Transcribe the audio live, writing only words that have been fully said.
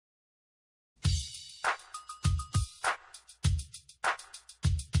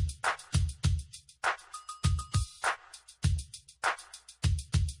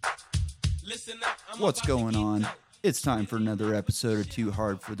What's going on? It's time for another episode of Too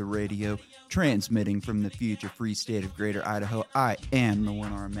Hard for the Radio, transmitting from the future-free state of Greater Idaho. I am the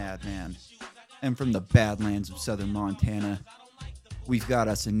one-armed madman. And from the badlands of southern Montana, we've got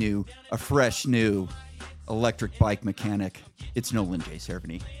us a fresh new electric bike mechanic. It's Nolan J.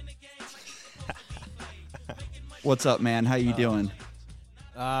 Cerveny. What's up, man? How you doing?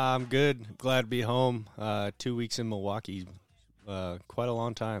 I'm good. Glad to be home. 2 weeks in Milwaukee. Quite a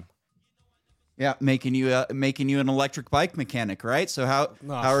long time. Yeah, making you an electric bike mechanic, right? So how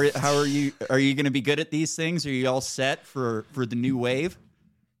are you? Are you going to be good at these things? Are you all set for the new wave?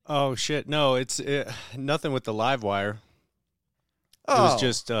 Oh shit! No, it's nothing with the live wire. Oh, it was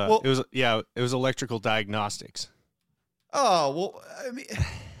just it was electrical diagnostics. Oh well, I mean,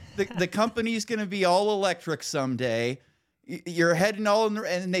 the company's going to be all electric someday. You're heading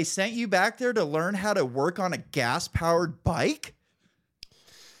and they sent you back there to learn how to work on a gas-powered bike?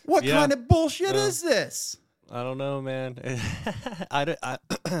 What kind of bullshit is this? I don't know, man. I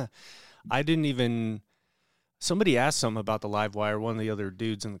didn't even... Somebody asked something about the live wire, one of the other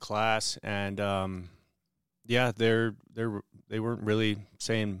dudes in the class, and they weren't really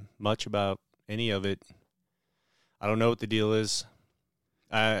saying much about any of it. I don't know what the deal is.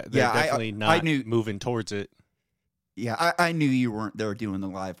 They're definitely not moving towards it. Yeah, I knew you weren't there doing the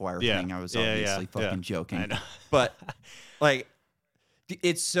live wire thing. I was obviously fucking joking. I know. But, like,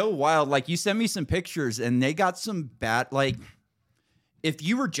 it's so wild. Like, you sent me some pictures, and they got some bad, like, if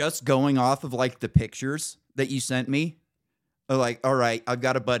you were just going off of, like, the pictures that you sent me, like, all right, I've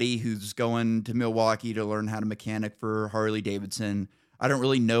got a buddy who's going to Milwaukee to learn how to mechanic for Harley Davidson. I don't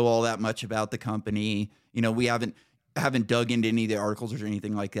really know all that much about the company. You know, we haven't dug into any of the articles or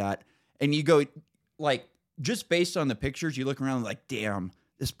anything like that. And you go, like, just based on the pictures, you look around like, damn,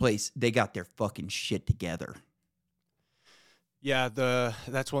 this place, they got their fucking shit together. Yeah,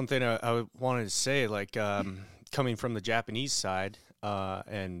 that's one thing I wanted to say, like, coming from the Japanese side,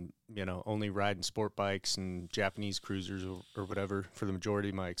 and, you know, only riding sport bikes and Japanese cruisers or whatever for the majority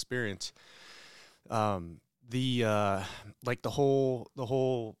of my experience, the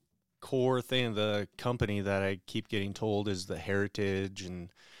whole core thing of the company that I keep getting told is the heritage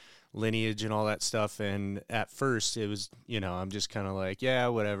and lineage and all that stuff. And at first it was, you know, I'm just kind of like, yeah,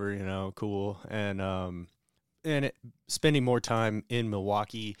 whatever, you know, cool. And spending more time in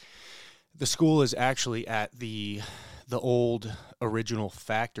Milwaukee, the school is actually at the old original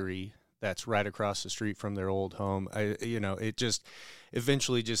factory that's right across the street from their old home. It just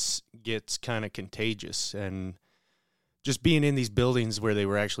eventually just gets kind of contagious, and just being in these buildings where they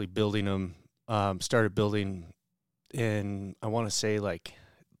were actually building them, started building in, I want to say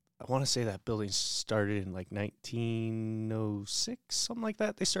that building started in like 1906, something like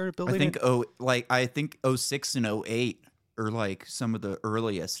that. They started building. I think 06 and 08 are like some of the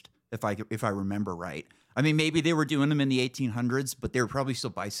earliest, if I remember right. I mean, maybe they were doing them in the 1800s, but they were probably still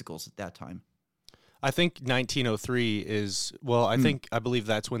bicycles at that time. I think 1903 is, well, I believe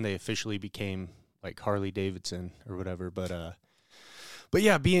that's when they officially became like Harley Davidson or whatever. But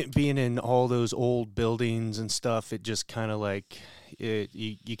yeah, being in all those old buildings and stuff, it just kind of like,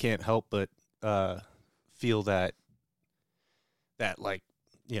 you can't help but feel that like,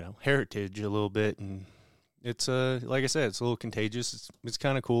 you know, heritage a little bit. And it's like I said, it's a little contagious. It's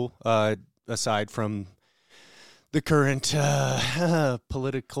kind of cool. Aside from the current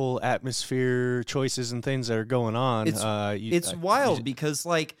political atmosphere, choices and things that are going on, it's wild because,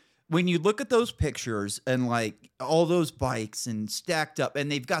 like, when you look at those pictures and like all those bikes and stacked up,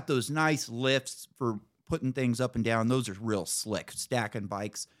 and they've got those nice lifts for putting things up and down. Those are real slick, stacking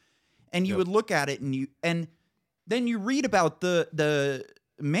bikes. And you would look at it and then you read about the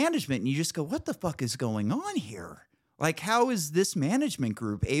management and you just go, what the fuck is going on here? Like, how is this management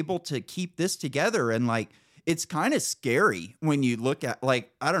group able to keep this together? And like, it's kind of scary when you look at,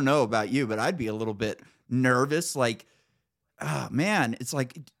 like, I don't know about you, but I'd be a little bit nervous. Like, oh man, it's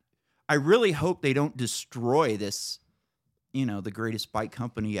like, I really hope they don't destroy this, you know, the greatest bike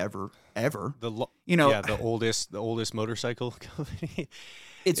company ever. The oldest motorcycle company.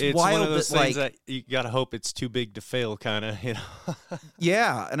 It's wild, one of those that things that you gotta hope it's too big to fail, kind of, you know.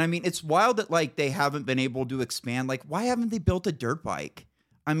 Yeah, and I mean, it's wild that like they haven't been able to expand. Like, why haven't they built a dirt bike?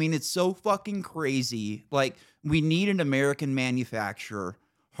 I mean, it's so fucking crazy. Like, we need an American manufacturer.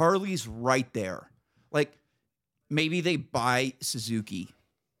 Harley's right there. Like, maybe they buy Suzuki.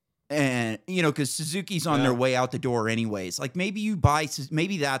 And, you know, because Suzuki's on their way out the door anyways. Like, maybe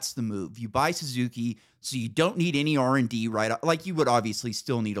that's the move. You buy Suzuki, so you don't need any R&D right off. Like, you would obviously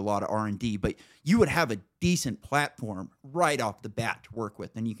still need a lot of R&D, but you would have a decent platform right off the bat to work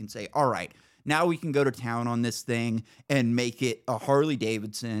with. And you can say, all right, Now we can go to town on this thing and make it a Harley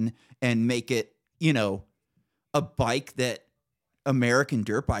Davidson and make it, a bike that American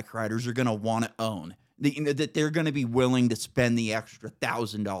dirt bike riders are going to want to own. That they're going to be willing to spend the extra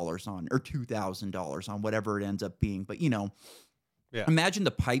 $1,000 on or $2,000 on whatever it ends up being. But, imagine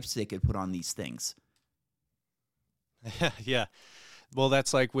the pipes they could put on these things. Yeah. Well,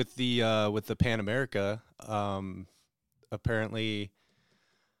 that's like with the Pan America. Apparently,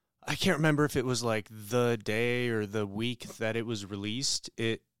 I can't remember if it was like the day or the week that it was released.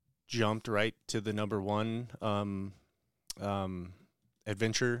 It jumped right to the number one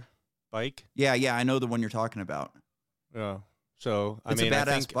adventure bike. Yeah, I know the one you're talking about. Yeah. So I think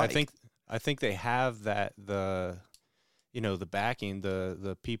they have the backing,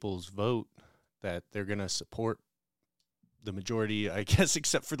 the people's vote that they're gonna support. The majority, I guess,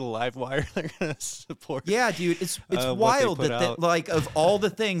 except for the live wire, they're gonna support. Yeah, dude, it's wild that like of all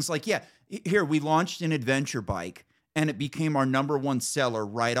the things, like here we launched an adventure bike and it became our number one seller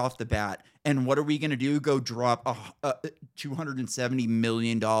right off the bat. And what are we gonna do? Go drop $270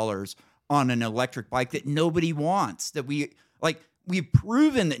 million on an electric bike that nobody wants? That we've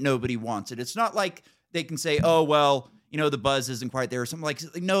proven that nobody wants it. It's not like they can say, oh well, the buzz isn't quite there or something like.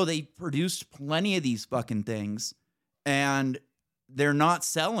 No, they produced plenty of these fucking things. And they're not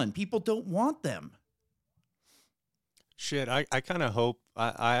selling. People don't want them. Shit, I kind of hope.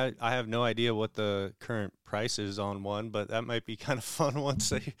 I have no idea what the current price is on one, but that might be kind of fun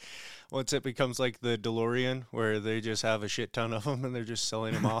once it becomes like the DeLorean, where they just have a shit ton of them and they're just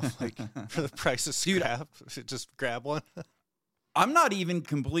selling them off like for the price of scrap. Just grab one. I'm not even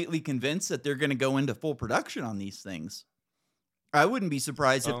completely convinced that they're going to go into full production on these things. I wouldn't be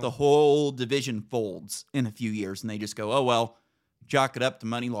surprised if the whole division folds in a few years and they just go, oh, well, chalk it up to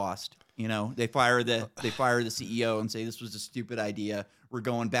money lost. They fire the CEO and say, this was a stupid idea. We're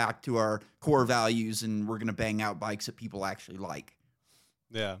going back to our core values and we're going to bang out bikes that people actually like.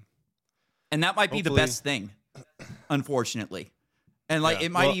 Yeah. And that might be the best thing, unfortunately. And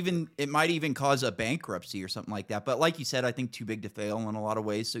it might even cause a bankruptcy or something like that. But like you said, I think too big to fail in a lot of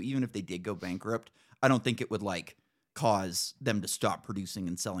ways. So even if they did go bankrupt, I don't think it would cause them to stop producing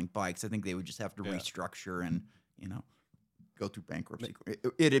and selling bikes. I think they would just have to restructure and, go through bankruptcy.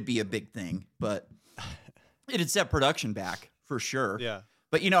 It'd be a big thing, but it'd set production back for sure. Yeah.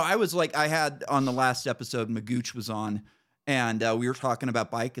 But, I had on the last episode, Magooch was on, and we were talking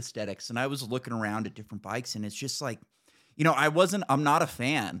about bike aesthetics, and I was looking around at different bikes, and it's just like, I'm not a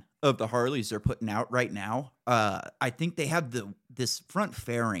fan of the Harleys they're putting out right now. I think they have this front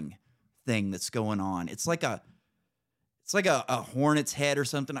fairing thing that's going on. It's like a hornet's head or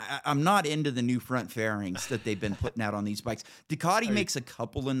something. I'm not into the new front fairings that they've been putting out on these bikes. Ducati makes a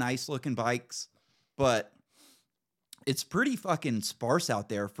couple of nice looking bikes, but it's pretty fucking sparse out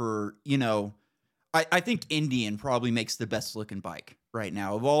there for, I think Indian probably makes the best looking bike right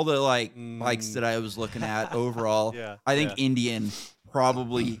now. Of all the bikes that I was looking at overall, I think Indian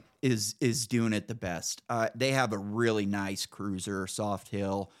probably is doing it the best. They have a really nice cruiser, soft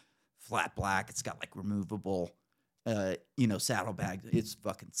hill, flat black. It's got removable saddlebag. It's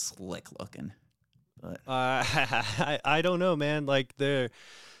fucking slick looking. But I don't know, man. There's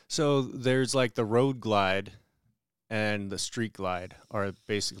the Road Glide and the Street Glide are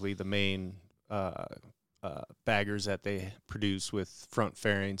basically the main baggers that they produce with front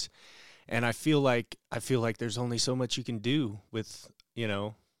fairings, and I feel like there's only so much you can do with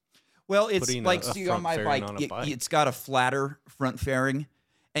Well, it's like on my bike, it's got a flatter front fairing.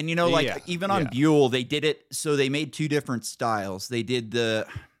 And, even on Buell, they did it. So they made two different styles. They did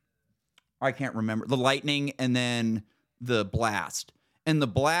I can't remember, the Lightning and then the Blast. And the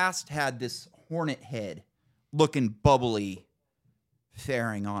Blast had this hornet head looking bubbly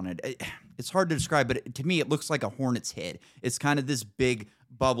fairing on it. It's hard to describe, but to me, it looks like a hornet's head. It's kind of this big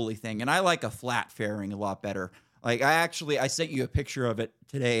bubbly thing. And I like a flat fairing a lot better. I sent you a picture of it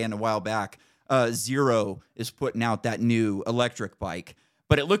today and a while back. Zero is putting out that new electric bike.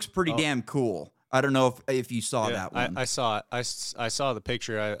 But it looks pretty damn cool. I don't know if you saw that one. I saw it. I saw the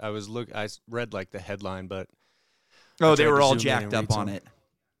picture. I read the headline, but they were all jacked up on it.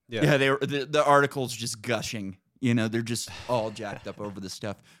 Yeah, they were. The article's just gushing. They're just all jacked up over this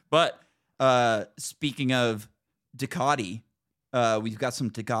stuff. But speaking of Ducati, we've got some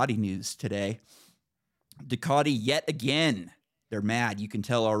Ducati news today. Ducati yet again. They're mad. You can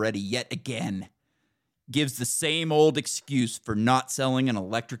tell already. Yet again. Gives the same old excuse for not selling an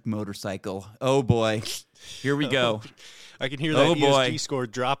electric motorcycle. Oh boy, here we go. I can hear that ESG score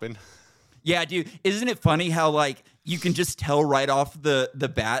dropping. Yeah, dude, isn't it funny how you can just tell right off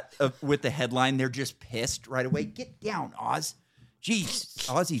the bat with the headline they're just pissed right away? Get down, Oz. Jeez,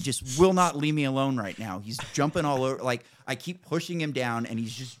 Ozzy just will not leave me alone right now. He's jumping all over. Like, I keep pushing him down, and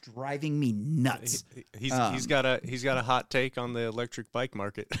he's just driving me nuts. He's got a hot take on the electric bike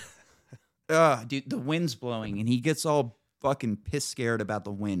market. Dude, the wind's blowing, and he gets all fucking piss scared about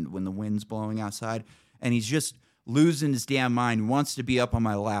the wind when the wind's blowing outside, and he's just losing his damn mind. He wants to be up on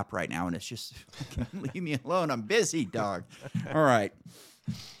my lap right now, and it's just, leave me alone. I'm busy, dog. All right.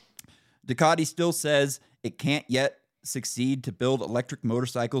 Ducati still says it can't yet succeed to build electric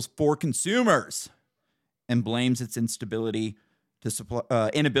motorcycles for consumers, and blames its inability to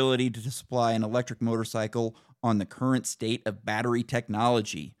supply an electric motorcycle on the current state of battery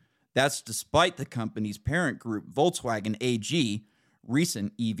technology. That's despite the company's parent group, Volkswagen AG,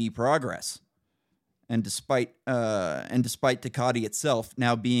 recent EV progress. And despite Ducati itself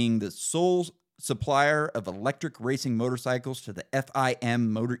now being the sole supplier of electric racing motorcycles to the FIM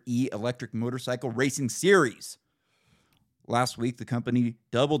Motor E electric motorcycle racing series. Last week, the company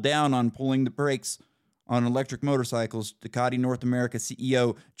doubled down on pulling the brakes on electric motorcycles. Ducati North America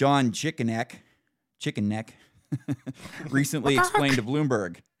CEO John Chickenneck recently explained to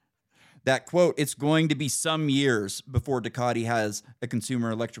Bloomberg that, quote, it's going to be some years before Ducati has a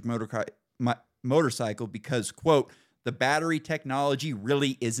consumer electric motorcycle because, quote, the battery technology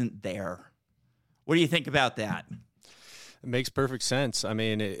really isn't there. What do you think about that? It makes perfect sense. I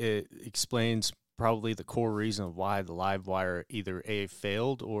mean, it explains probably the core reason of why the live wire either A,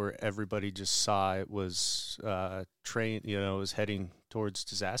 failed, or everybody just saw it was was heading towards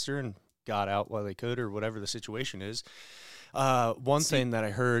disaster and got out while they could, or whatever the situation is. One thing that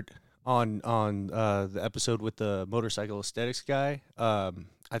I heard on the episode with the motorcycle aesthetics guy,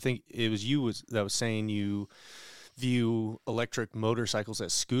 I think it was you that was saying you view electric motorcycles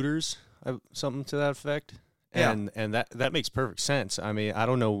as scooters, something to that effect. Yeah. And that makes perfect sense. I mean, I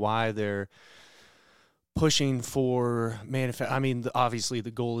don't know why they're pushing for obviously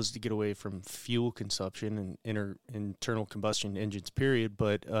the goal is to get away from fuel consumption and internal combustion engines, period.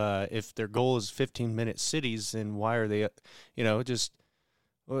 But if their goal is 15-minute cities, then why are they,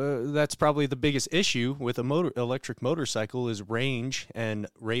 that's probably the biggest issue with electric motorcycle is range and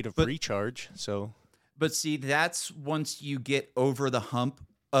rate of recharge. So, but see, that's once you get over the hump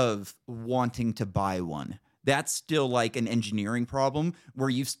of wanting to buy one. That's still like an engineering problem where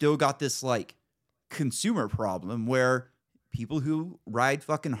you've still got this like consumer problem where people who ride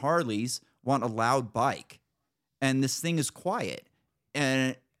fucking Harleys want a loud bike, and this thing is quiet.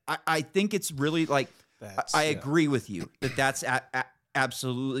 And I think it's really like, I agree with you that that's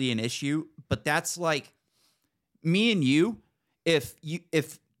absolutely an issue, but that's like me and you, if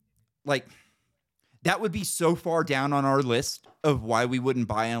like that would be so far down on our list of why we wouldn't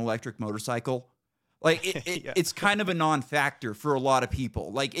buy an electric motorcycle. Like it's kind of a non-factor for a lot of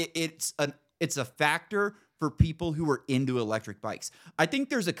people. Like it's a factor for people who are into electric bikes. I think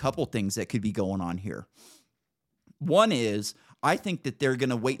there's a couple things that could be going on here. One is I think that they're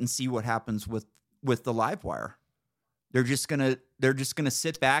going to wait and see what happens with the live wire. They're just gonna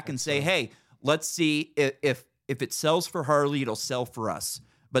sit back and say, hey, let's see if it sells for Harley, it'll sell for us.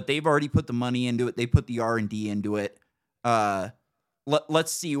 But they've already put the money into it. They put the R&D into it.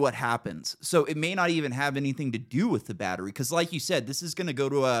 Let's see what happens. So it may not even have anything to do with the battery, because like you said, this is going to go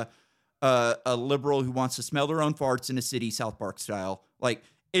to a liberal who wants to smell their own farts in a city, South Park style. Like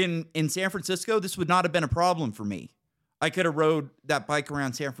in San Francisco, this would not have been a problem for me. I could have rode that bike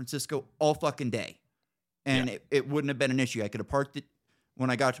around San Francisco all fucking day, and it wouldn't have been an issue. I could have parked it when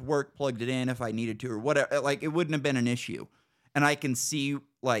I got to work, plugged it in if I needed to, or whatever. Like it wouldn't have been an issue. And I can see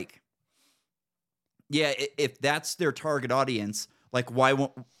like, yeah, if that's their target audience, like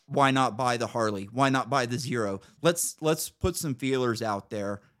why not buy the Harley? Why not buy the Zero? Let's put some feelers out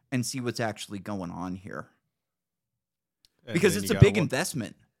there and see what's actually going on here. And because it's a big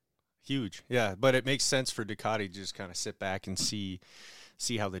investment. Huge. Yeah, but it makes sense for Ducati to just kind of sit back and see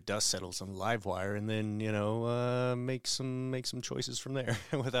how the dust settles on the live wire, and then, make some choices from there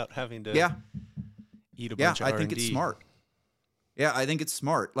without having to eat a bunch of R&D. I think it's smart. Yeah, I think it's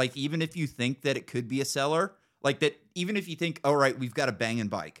smart. Like, even if you think that it could be a seller, like that, even if you think, all right, we've got a banging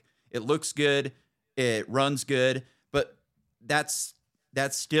bike. It looks good. It runs good. But that's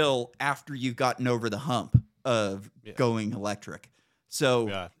still after you've gotten over the hump of going electric.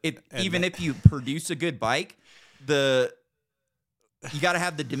 So even if you produce a good bike, you got to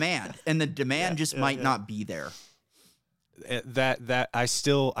have the demand, and the demand just might not be there. That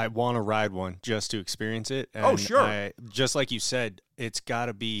I want to ride one just to experience it. And just like you said, it's got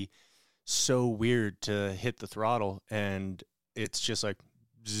to be so weird to hit the throttle and it's just like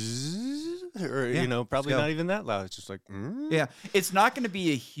zzz, or probably not even that loud. It's just like yeah, it's not going to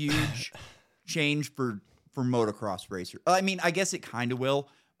be a huge change for for motocross racers. I mean, I guess it kind of will,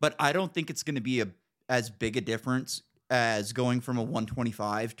 but I don't think it's going to be as big a difference as going from a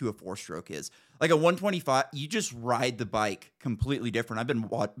 125 to a 4-stroke is. Like a 125, you just ride the bike completely different. I've been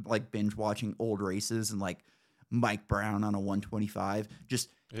binge watching old races and like Mike Brown on a 125, just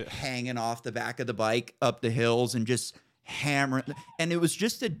hanging off the back of the bike up the hills and just hammering. And it was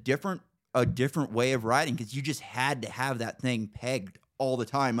just a different way of riding because you just had to have that thing pegged all the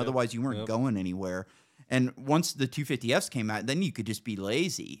time. Yep. Otherwise, you weren't going anywhere. And once the 250Fs came out, then you could just be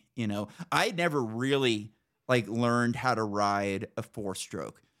lazy. You know, I never really learned how to ride a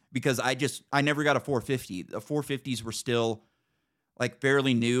 4-stroke because I never got a 450. The 450s were still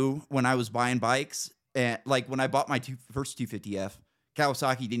fairly new when I was buying bikes. And when I bought my first 250F,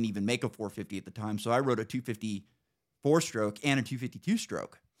 Kawasaki didn't even make a 450 at the time. So I rode a 250 4-stroke and a 252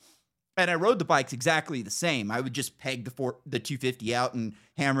 stroke. And I rode the bikes exactly the same. I would just peg the 250 out and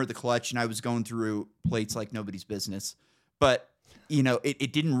hammer the clutch, and I was going through plates like nobody's business. But, you know,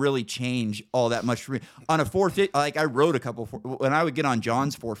 it didn't really change all that much for me. On a 450, I rode a couple. When I would get on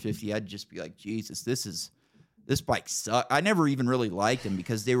John's 450, I'd just be like, Jesus, this bike sucks. I never even really liked them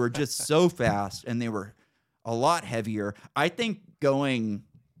because they were just so fast and they were a lot heavier. I think going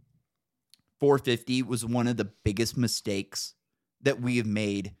 450 was one of the biggest mistakes that we have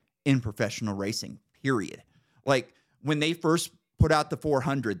made in professional racing, period. Like when they first put out the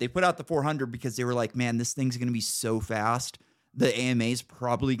 400, they put out the 400 because they were like, man, this thing's going to be so fast. The AMA is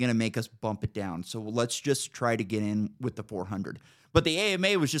probably going to make us bump it down. So let's just try to get in with the 400. But the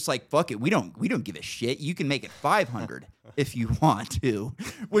AMA was just like, fuck it. We don't give a shit. You can make it 500 if you want to,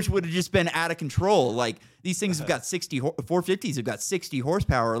 which would have just been out of control. Like these things have got 450s have got 60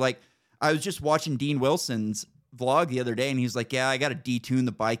 horsepower. Like I was just watching Dean Wilson's vlog the other day and he's like, yeah, I got to detune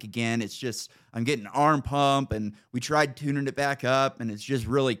the bike again. It's just, I'm getting an arm pump and we tried tuning it back up and it's just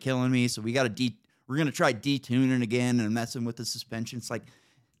really killing me. So we're going to try detuning again and messing with the suspension. It's like,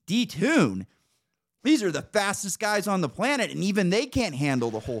 detune? These are the fastest guys on the planet and even they can't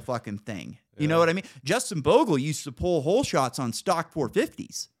handle the whole fucking thing. You know what I mean? Justin Bogle used to pull hole shots on stock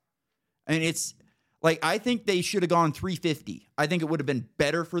 450s. I mean, it's like, I think they should have gone 350. I think it would have been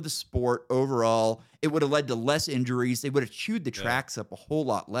better for the sport overall. It would have led to less injuries. They would have chewed the tracks up a whole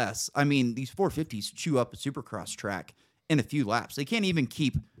lot less. I mean, these 450s chew up a Supercross track in a few laps. They can't even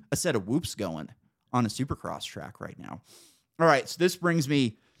keep a set of whoops going on a Supercross track right now. All right, so this brings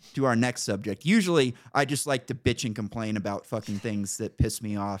me to our next subject. Usually, I just like to bitch and complain about fucking things that piss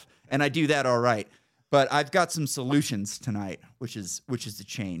me off, and I do that all right. But I've got some solutions tonight, which is the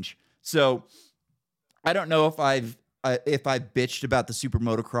change. So I don't know if I've bitched about the Super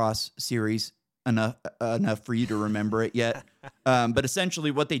Motocross series enough for you to remember it yet. But essentially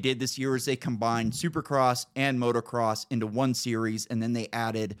what they did this year is they combined Supercross and Motocross into one series, and then they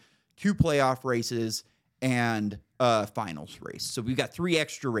added 2 playoff races and a finals race. So we've got 3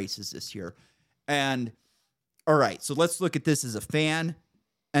 extra races this year. And all right, so let's look at this as a fan,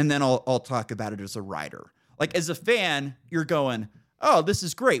 and then I'll talk about it as a rider. Like as a fan, you're going, oh, this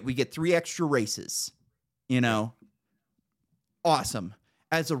is great. We get 3 extra races. You know, awesome.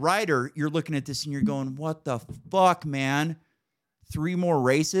 As a rider, you're looking at this and you're going, what the fuck, man? 3 more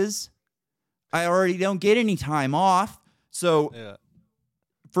races? I already don't get any time off. So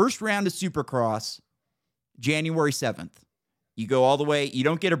first round of Supercross, January 7th. You go all the way. You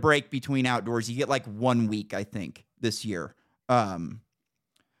don't get a break between outdoors. You get like 1 week, I think, this year.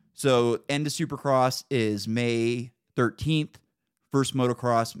 So end of Supercross is May 13th. First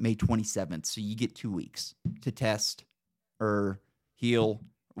motocross, May 27th. So you get 2 weeks to test or heal,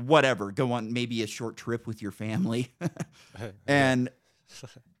 whatever. Go on maybe a short trip with your family. And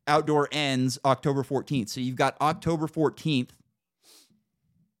outdoor ends October 14th. So you've got October 14th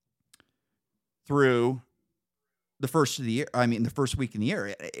through the first of the year. I mean, the first week in the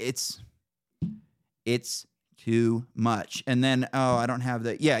year. It's too much. And then, I don't have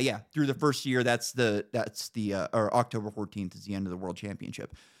the, through the first year, that's the or October 14th is the end of the World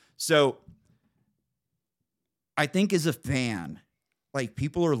Championship. So I think as a fan, like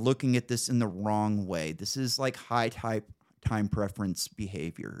people are looking at this in the wrong way. This is like high time preference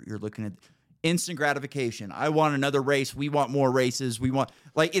behavior. You're looking at instant gratification. I want another race. We want more races. We want,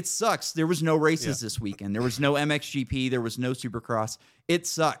 like, it sucks. There was no races this weekend. There was no MXGP. There was no Supercross. It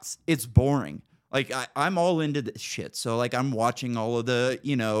sucks. It's boring. Like, I'm all into this shit. So, like, I'm watching all of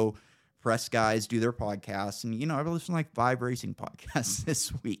the, press guys do their podcasts. And, I've listened to like 5 racing podcasts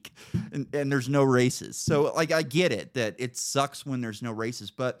this week. And there's no races. So, like, I get it that it sucks when there's no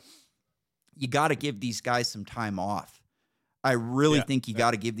races. But you got to give these guys some time off. I really think you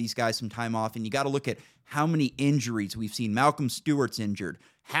got to give these guys some time off, and you got to look at how many injuries we've seen. Malcolm Stewart's injured.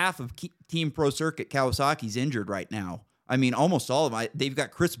 Half of Team Pro Circuit Kawasaki's injured right now. I mean, almost all of them. They've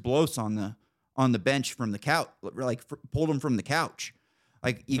got Chris Bloss on the bench from the couch, like pulled him from the couch.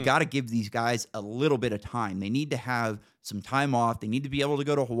 Like, you got to give these guys a little bit of time. They need to have some time off. They need to be able to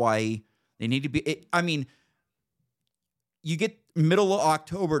go to Hawaii. They need to be. I mean, you get middle of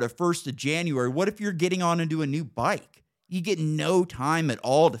October to 1st of January. What if you're getting on into a new bike? You get no time at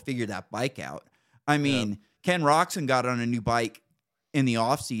all to figure that bike out. I mean, Ken Roxon got on a new bike in the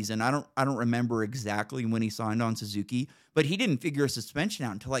offseason. I don't remember exactly when he signed on Suzuki, but he didn't figure a suspension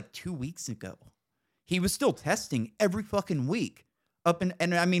out until like 2 weeks ago. He was still testing every fucking week.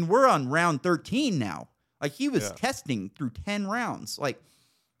 And I mean, we're on round 13 now. Like, he was testing through 10 rounds. Like,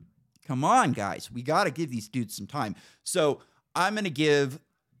 come on, guys. We got to give these dudes some time. So I'm going to give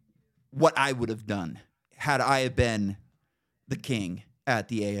what I would have done had I have been the king at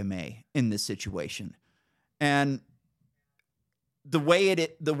the AMA in this situation. And the way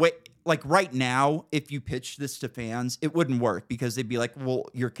like right now, if you pitch this to fans, it wouldn't work because they'd be like, well,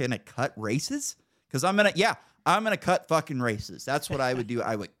 you're going to cut races? Because I'm going to cut fucking races. That's what I would do.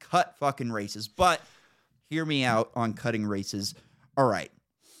 I would cut fucking races. But hear me out on cutting races. All right.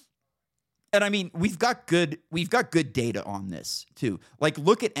 And I mean, we've got good data on this too. Like,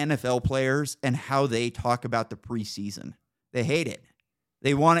 look at NFL players and how they talk about the preseason. They hate it.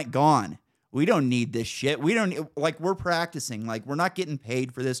 They want it gone. We don't need this shit. We're practicing. Like, we're not getting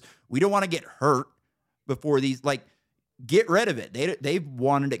paid for this. We don't want to get hurt before these, like, get rid of it. They've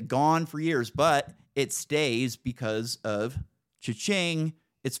wanted it gone for years, but it stays because of cha-ching.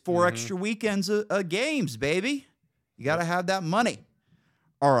 It's 4 extra weekends of games, baby. You got to have that money.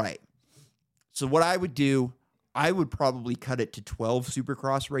 All right. So what I would do, I would probably cut it to 12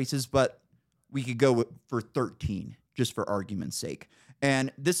 Supercross races, but we could go for 13 just for argument's sake.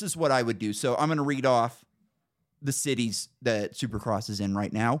 And this is what I would do. So I'm going to read off the cities that Supercross is in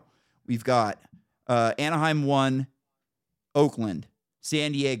right now. We've got Anaheim 1, Oakland,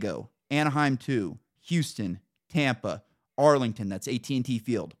 San Diego, Anaheim 2, Houston, Tampa, Arlington, that's AT&T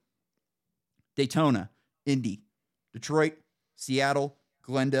Field, Daytona, Indy, Detroit, Seattle,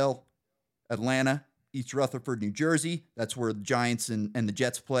 Glendale, Atlanta, East Rutherford, New Jersey. That's where the Giants and the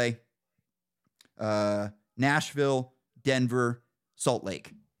Jets play. Nashville, Denver, Salt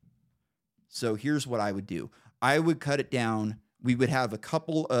Lake. So here's what I would do. I would cut it down. We would have a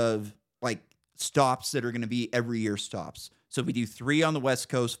couple of like stops that are going to be every year stops. So we do 3 on the West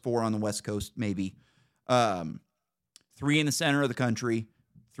Coast, 4 on the West Coast, maybe. 3 in the center of the country,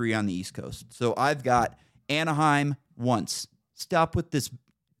 3 on the East Coast. So I've got Anaheim once. Stop with this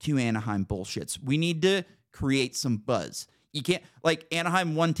 2 Anaheim bullshits. We need to create some buzz. You can't, like,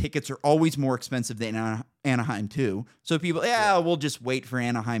 Anaheim 1 tickets are always more expensive than Anaheim 2. So people, we'll just wait for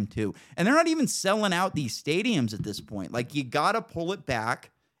Anaheim 2. And they're not even selling out these stadiums at this point. Like, you got to pull it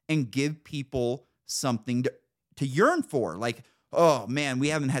back and give people something to yearn for. Like, oh man, we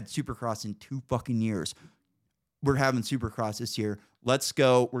haven't had Supercross in 2 fucking years. We're having Supercross this year. Let's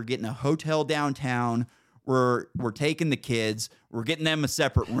go. We're getting a hotel downtown. We're taking the kids. We're getting them a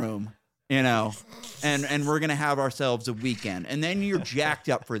separate room, you know, and we're going to have ourselves a weekend. And then you're jacked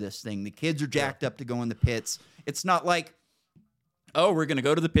up for this thing. The kids are jacked up to go in the pits. It's not like, oh, we're going to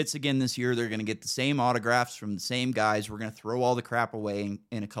go to the pits again this year. They're going to get the same autographs from the same guys. We're going to throw all the crap away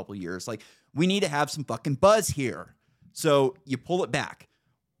in a couple years. Like, we need to have some fucking buzz here. So you pull it back.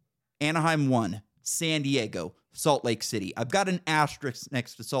 Anaheim 1, San Diego, Salt Lake City. I've got an asterisk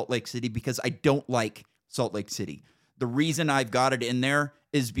next to Salt Lake City because I don't like Salt Lake City. The reason I've got it in there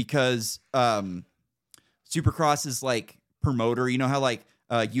is because Supercross is like promoter. You know how like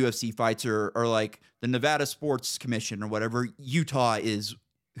UFC fights are like the Nevada Sports Commission or whatever. Utah is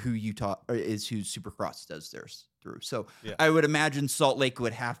who Supercross does theirs through. So I would imagine Salt Lake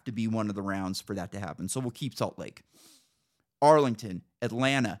would have to be one of the rounds for that to happen. So we'll keep Salt Lake. Arlington,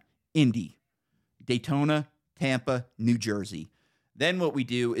 Atlanta, Indy, Daytona, Tampa, New Jersey. Then what we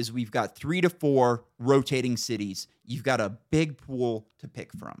do is we've got 3 to 4 rotating cities. You've got a big pool to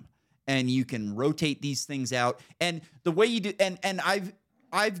pick from, and you can rotate these things out. And the way you do, and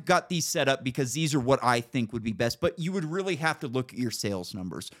I've got these set up because these are what I think would be best. But you would really have to look at your sales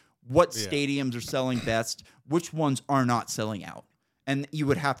numbers. What stadiums are selling best? Which ones are not selling out? And you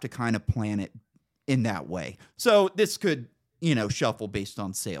would have to kind of plan it in that way. So this could, shuffle based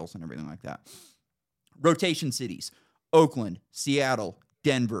on sales and everything like that. Rotation cities: Oakland, Seattle,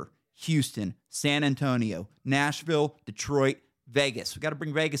 Denver, Houston, San Antonio, Nashville, Detroit, Vegas. We got to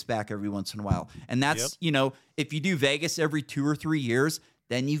bring Vegas back every once in a while. And that's, if you do Vegas every 2 or 3 years,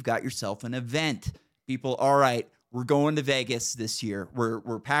 then you've got yourself an event. People, all right, We're going to Vegas this year.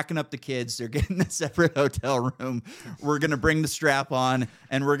 We're packing up the kids. They're getting a separate hotel room. We're going to bring the strap on,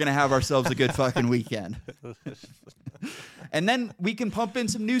 and we're going to have ourselves a good fucking weekend. And then we can pump in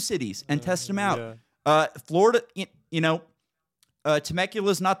some new cities and test them out. Yeah. Florida,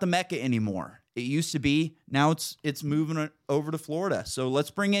 Temecula's not the Mecca anymore. It used to be. Now it's moving over to Florida. So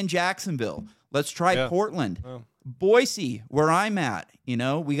let's bring in Jacksonville. Let's try Portland. Oh. Boise, where I'm at.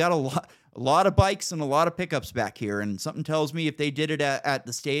 We got a lot of bikes and a lot of pickups back here. And something tells me if they did it at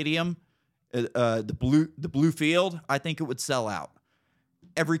the stadium, the blue field, I think it would sell out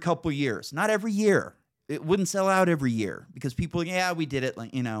every couple years. Not every year. It wouldn't sell out every year because people, we did it.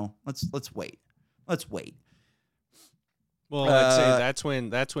 Let's wait. Let's wait. Well, I'd say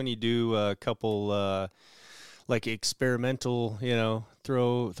that's when you do a couple like experimental,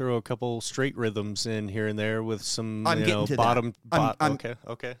 throw a couple straight rhythms in here and there with some bottom.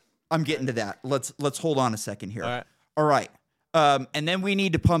 Okay. I'm getting to that. Let's hold on a second here. All right. And then we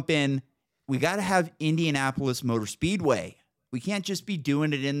need to pump in. We got to have Indianapolis Motor Speedway. We can't just be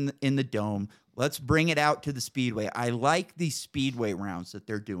doing it in the dome. Let's bring it out to the speedway. I like these speedway rounds that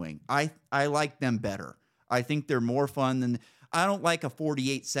they're doing. I like them better. I think they're more fun than. I don't like a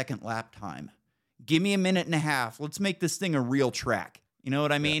 48-second lap time. Give me a minute and a half. Let's make this thing a real track. You know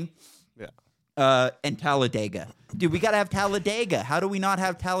what I mean? Yeah. And Talladega, dude. We got to have Talladega. How do we not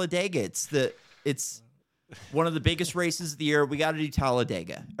have Talladega? It's one of the biggest races of the year. We got to do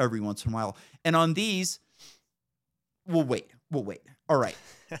Talladega every once in a while. And on these, we'll wait. All right.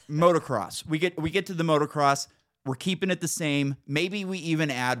 Motocross. We get to the motocross. We're keeping it the same. Maybe we even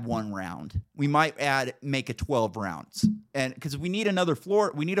add one round. We might make it 12 rounds. And because we need another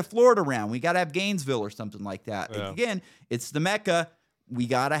Florida, we need a Florida round. We got to have Gainesville or something like that. Yeah. Again, it's the Mecca. We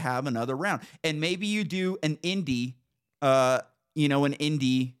got to have another round. And maybe you do an Indy, an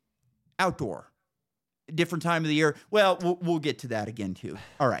Indy outdoor. Different time of the year. Well, we'll get to that again too.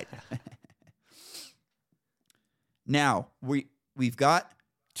 All right. Now, we've got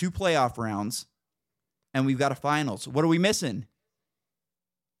 2 playoff rounds. And we've got a finals. What are we missing?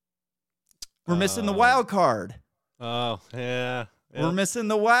 We're missing the wild card. Oh, yeah. We're missing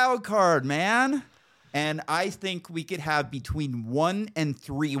the wild card, man. And I think we could have between 1 and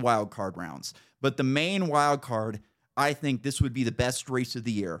 3 wild card rounds. But the main wild card, I think this would be the best race of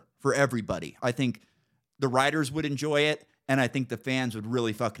the year for everybody. I think the riders would enjoy it, and I think the fans would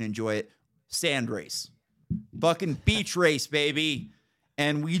really fucking enjoy it. Sand race. Fucking beach race, baby.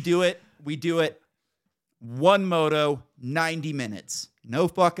 And we do it. One moto, 90 minutes. No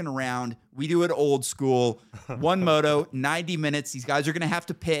fucking around. We do it old school. One moto, 90 minutes. These guys are going to have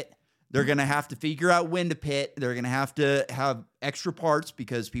to pit. They're going to have to figure out when to pit. They're going to have extra parts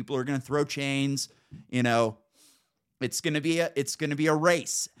because people are going to throw chains. It's going to be a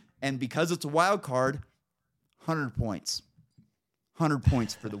race. And because it's a wild card, 100 points. 100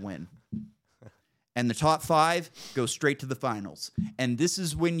 points for the win. And the top 5 go straight to the finals. And this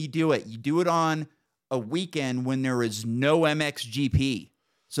is when you do it. You do it on a weekend when there is no MXGP.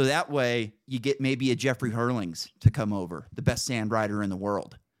 So that way you get maybe a Jeffrey Hurlings to come over, the best sand rider in the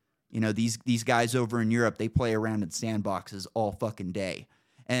world. These guys over in Europe, they play around in sandboxes all fucking day.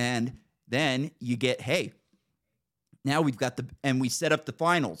 And then you get, hey, now we set up the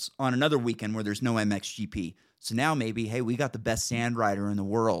finals on another weekend where there's no MXGP. So now maybe, hey, we got the best sand rider in the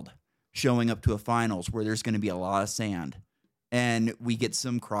world showing up to a finals where there's going to be a lot of sand. And we get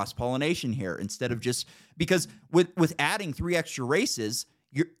some cross-pollination here instead of just because with adding 3 extra races,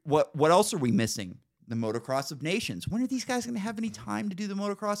 what else are we missing? The Motocross of Nations. When are these guys going to have any time to do the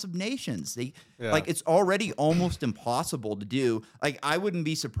Motocross of Nations? It's already almost impossible to do. Like, I wouldn't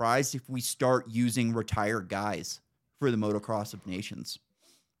be surprised if we start using retired guys for the Motocross of Nations.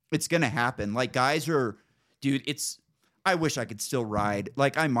 It's going to happen. Like, guys are, dude, I wish I could still ride.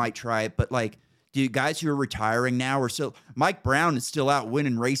 Like, I might try it, but like, dude, guys who are retiring now are still. Mike Brown is still out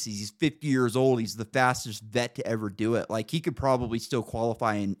winning races. He's 50 years old. He's the fastest vet to ever do it. Like, he could probably still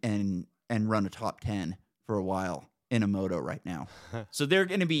qualify and run a top 10 for a while in a moto right now. So they're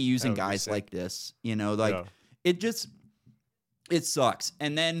going to be using guys like this. It sucks.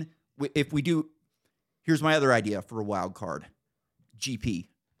 And then if we do, here's my other idea for a wild card: GP.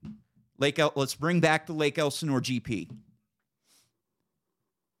 Let's bring back the Lake Elsinore GP.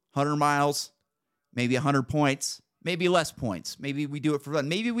 100 miles. Maybe 100 points, maybe less points. Maybe we do it for fun.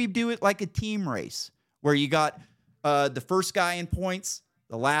 Maybe we do it like a team race where you got the first guy in points,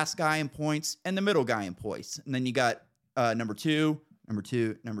 the last guy in points, and the middle guy in points. And then you got number two,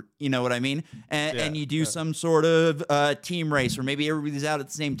 you know what I mean? And you do some sort of team race where maybe everybody's out at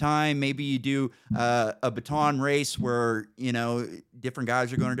the same time. Maybe you do a baton race where, different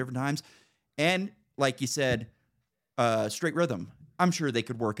guys are going at different times. And like you said, Straight Rhythm. I'm sure they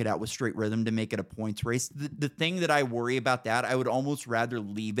could work it out with Straight Rhythm to make it a points race. The thing that I worry about that, I would almost rather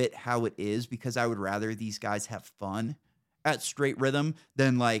leave it how it is, because I would rather these guys have fun at Straight Rhythm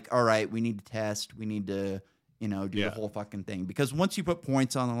than like, all right, we need to test. We need to, do the whole fucking thing. Because once you put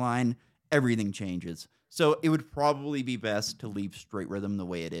points on the line, everything changes. So it would probably be best to leave Straight Rhythm the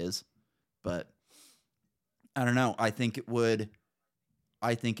way it is. But I don't know. I think it would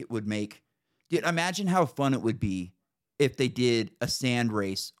make... Dude, imagine how fun it would be if they did a sand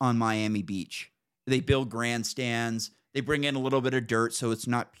race on Miami Beach. They build grandstands. They bring in a little bit of dirt so it's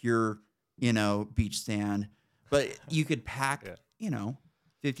not pure, beach sand. But you could pack,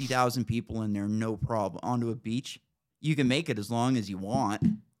 50,000 people in there, no problem, onto a beach. You can make it as long as you want.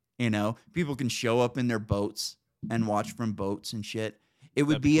 People can show up in their boats and watch from boats and shit. It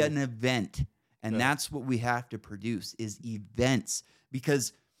would be an event. And that's what we have to produce is events,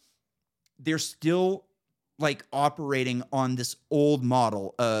 because they're still like operating on this old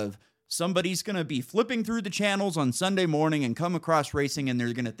model of somebody's going to be flipping through the channels on Sunday morning and come across racing, and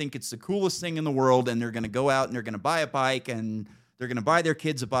they're going to think it's the coolest thing in the world, and they're going to go out and they're going to buy a bike, and they're going to buy their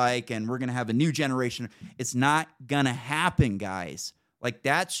kids a bike, and we're going to have a new generation. It's not going to happen, guys. Like,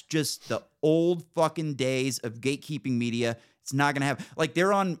 that's just the old fucking days of gatekeeping media. It's not going to happen. Like,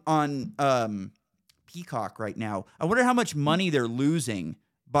 they're on Peacock right now. I wonder how much money they're losing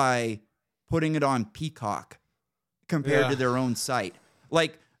by putting it on Peacock compared to their own site.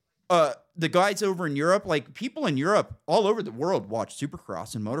 Like, the guys over in Europe, like people in Europe all over the world watch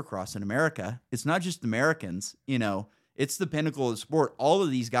Supercross and motocross in America. It's not just Americans, it's the pinnacle of the sport. All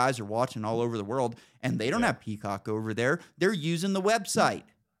of these guys are watching all over the world, and they don't have Peacock over there. They're using the website.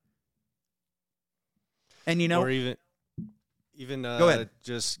 And or even go ahead.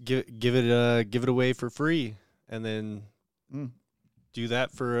 Just give it away for free, and then do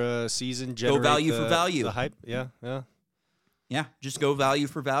that for a season. Go value for value. The hype, yeah. Just go value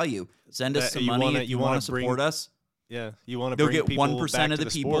for value. Send us some money if you want to support us. Yeah, you want to. They'll bring get 1% of the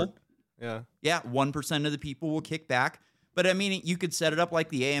people. Sport. Yeah, 1% of the people will kick back. But I mean, you could set it up like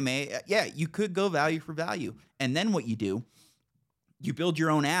the AMA. Yeah, you could go value for value, and then what you do, you build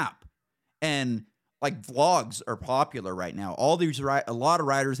your own app, and like vlogs are popular right now. A lot of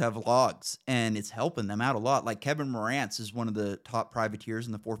riders have vlogs, and it's helping them out a lot. Like Kevin Morantz is one of the top privateers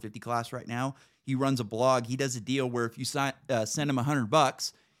in the 450 class right now. He runs a blog. He does a deal where if you send him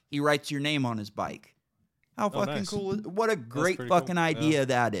 $100, he writes your name on his bike. How fucking cool! What a great fucking idea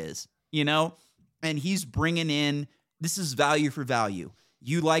that is, And he's bringing in. This is value for value.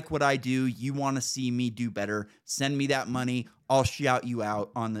 You like what I do. You want to see me do better. Send me that money. I'll shout you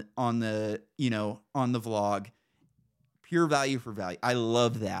out on the vlog. Pure value for value. I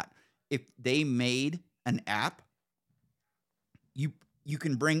love that. If they made an app, you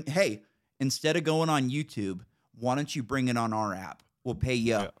can bring, hey, instead of going on YouTube, why don't you bring it on our app? We'll pay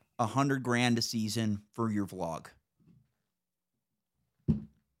you $100,000 a season for your vlog.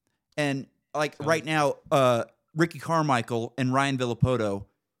 And like right now, Ricky Carmichael and Ryan Villapoto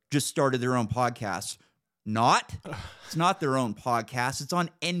just started their own podcast. It's not their own podcast. It's on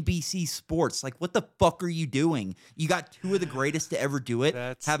NBC Sports. Like, what the fuck are you doing? You got two of the greatest to ever do it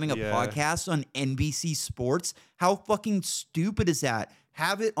having a podcast on NBC Sports. How fucking stupid is that?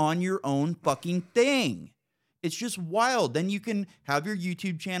 Have it on your own fucking thing. It's just wild. Then you can have your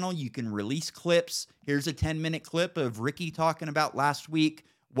YouTube channel. You can release clips. Here's a 10-minute clip of Ricky talking about last week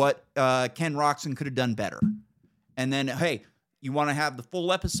what Ken Roxon could have done better. And then, hey, you want to have the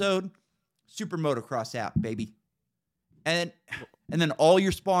full episode? Super Motocross app, baby. And then all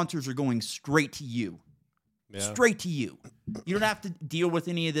your sponsors are going straight to you. Yeah. Straight to you. You don't have to deal with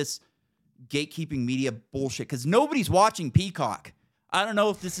any of this gatekeeping media bullshit because nobody's watching Peacock. I don't know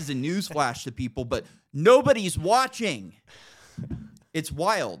if this is a news flash to people, but nobody's watching. It's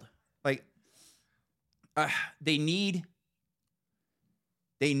wild. Like, they need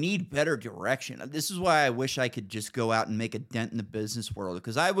better direction. This is why I wish I could just go out and make a dent in the business world,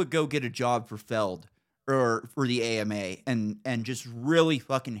 because I would go get a job for Feld or for the AMA and just really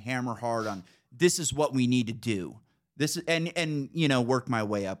fucking hammer hard on this is what we need to do. This and work my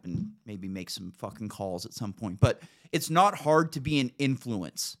way up and maybe make some fucking calls at some point. But it's not hard to be an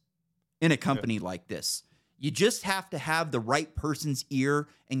influence in a company like this. You just have to have the right person's ear,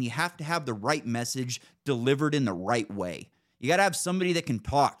 and you have to have the right message delivered in the right way. You got to have somebody that can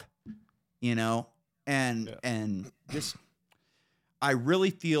talk, and just, I really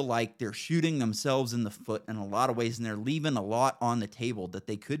feel like they're shooting themselves in the foot in a lot of ways, and they're leaving a lot on the table that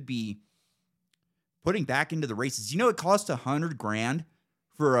they could be putting back into the races. It costs $100,000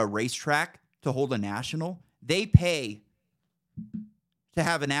 for a racetrack to hold a national. They pay to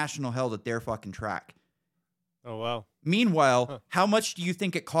have a national held at their fucking track. Oh, wow. Meanwhile, how much do you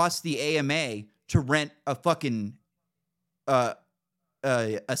think it costs the AMA to rent a fucking a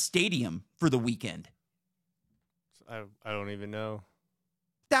stadium for the weekend? I don't even know.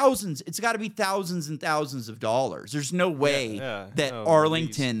 Thousands. It's got to be thousands and thousands of dollars. There's no way that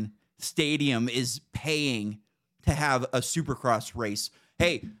Arlington Stadium is paying to have a Supercross race.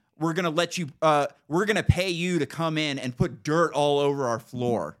 Hey, we're going to let you, we're going to pay you to come in and put dirt all over our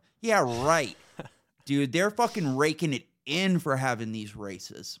floor. Yeah, right. Dude, they're fucking raking it in for having these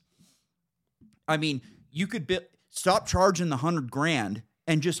races. I mean, you could stop charging the $100,000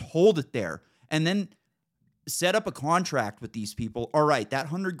 and just hold it there. And then set up a contract with these people. All right, that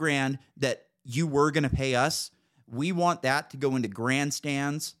 $100,000 that you were going to pay us, we want that to go into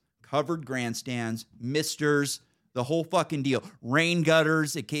grandstands, covered grandstands, misters, the whole fucking deal. Rain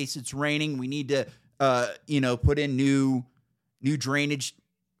gutters in case it's raining. We need to, put in new drainage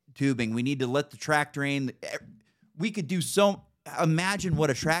tubing. We need to let the track drain. We could do so. Imagine what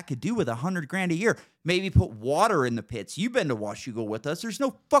a track could do with $100,000 a year. Maybe put water in the pits. You've been to Washougal with us. There's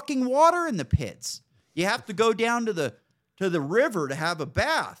no fucking water in the pits. You have to go down to the river to have a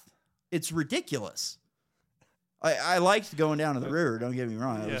bath. It's ridiculous. I liked going down to the river. Don't get me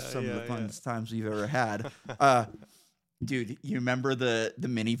wrong. It was some of the funnest times we've ever had. Dude, you remember the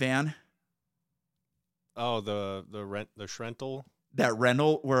minivan? Oh, the Shrental? That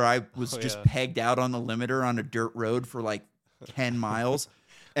rental where I was just pegged out on the limiter on a dirt road for like 10 miles.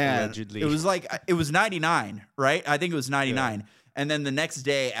 And allegedly. It was 99, right? I think it was 99. Yeah. And then the next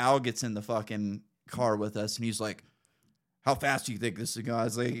day, Al gets in the fucking car with us, and he's like, how fast do you think this is going? I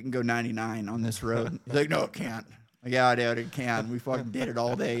was like, it can go 99 on this road. He's like, no, it can't. Like, yeah, dude, it can. We fucking did it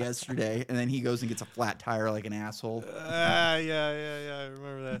all day yesterday. And then he goes and gets a flat tire like an asshole. Yeah, I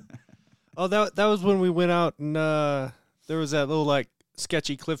remember that. Oh, that was when we went out and there was that little like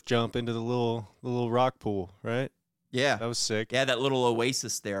sketchy cliff jump into the little rock pool, right? Yeah. That was sick. Yeah, that little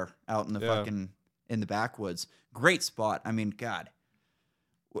oasis there out in the fucking in the backwoods. Great spot. I mean, God.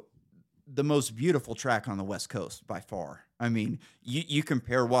 The most beautiful track on the West Coast by far. I mean, you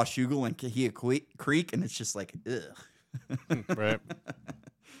compare Washougal and Kahia Creek, and it's just like, ugh. Right.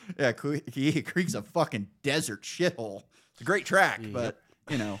 Yeah, Kahia Creek's a fucking desert shithole. It's a great track, but,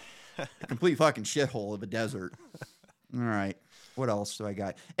 a complete fucking shithole of a desert. All right. What else do I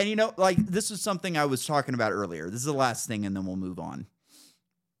got? And, this is something I was talking about earlier. This is the last thing, and then we'll move on.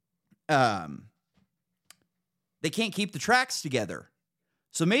 They can't keep the tracks together.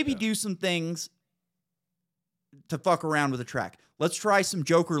 So maybe do some things to fuck around with the track. Let's try some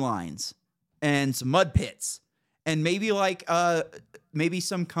joker lines and some mud pits. And maybe maybe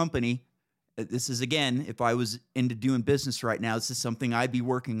some company, this is again, if I was into doing business right now, this is something I'd be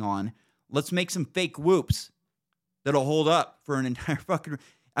working on. Let's make some fake whoops that'll hold up for an entire fucking,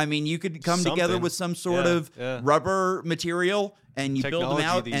 I mean, you could come together with some sort of rubber material and you build them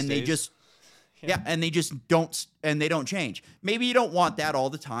out and they just, and they just don't, and they don't change. Maybe you don't want that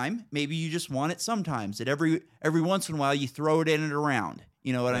all the time. Maybe you just want it sometimes. That every once in a while you throw it in and around.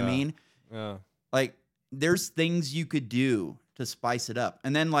 You know what I mean? Yeah. Like there's things you could do to spice it up.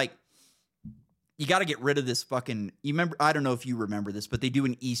 And then like you got to get rid of this fucking. You remember? I don't know if you remember this, but they do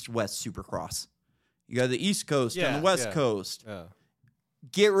an East-West Supercross. You got the East Coast and the West Coast. Yeah.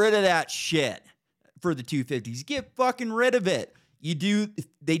 Get rid of that shit for the 250s. Get fucking rid of it.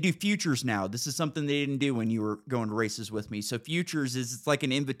 They do futures now. This is something they didn't do when you were going to races with me. So futures it's like an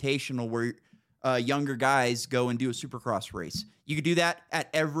invitational where younger guys go and do a Supercross race. You could do that at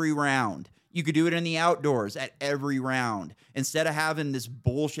every round. You could do it in the outdoors at every round. Instead of having this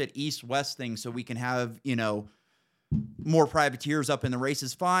bullshit East-West thing so we can have, more privateers up in the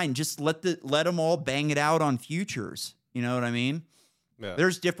races, fine. Just let them all bang it out on futures. You know what I mean? Yeah.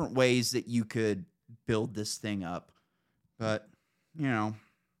 There's different ways that you could build this thing up. But I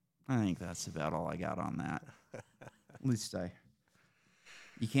think that's about all I got on that. At least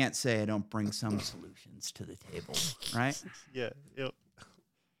you can't say I don't bring some solutions to the table, right? Yeah. Yep.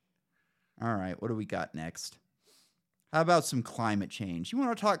 All right. What do we got next? How about some climate change? You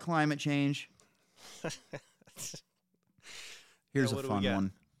want to talk climate change? Here's a fun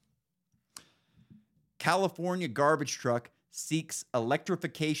one. California garbage truck seeks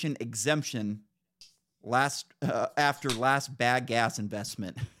electrification exemption after last bad gas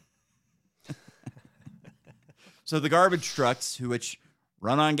investment. So the garbage trucks, which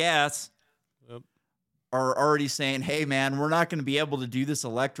run on gas, are already saying, hey, man, we're not going to be able to do this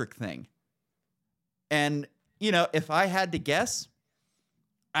electric thing. And, if I had to guess,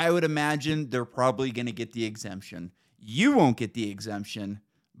 I would imagine they're probably going to get the exemption. You won't get the exemption,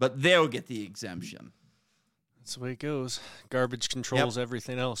 but they'll get the exemption. That's the way it goes. Garbage controls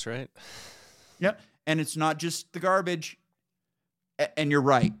everything else, right? Yep. And it's not just the garbage. And you're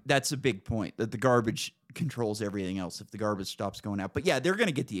right. That's a big point, that the garbage controls everything else if the garbage stops going out. But yeah, they're going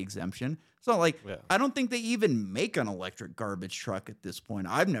to get the exemption. It's not like, I don't think they even make an electric garbage truck at this point.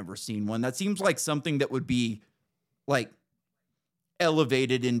 I've never seen one. That seems like something that would be like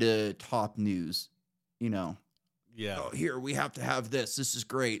elevated into top news, you know? Yeah. Oh, here, we have to have this. This is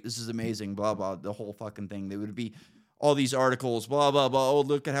great. This is amazing. Blah, blah. The whole fucking thing. They would be all these articles, blah, blah, blah. Oh,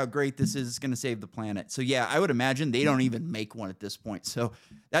 look at how great this is. It's going to save the planet. So yeah, I would imagine they don't even make one at this point. So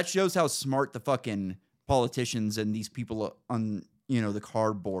that shows how smart the fucking politicians and these people on, you know, the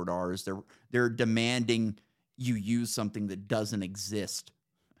cardboard are. Is they're demanding you use something that doesn't exist.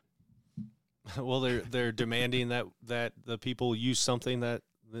 Well, they're demanding that the people use something that,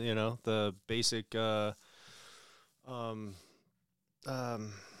 you know, the basic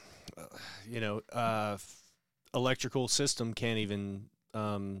electrical system can't even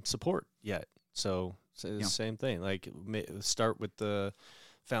support yet. So it's the same thing. Like, start with the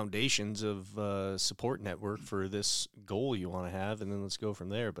foundations of support network for this goal you want to have, and then let's go from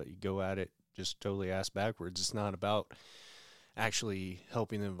there. But you go at it just totally ass backwards. It's not about actually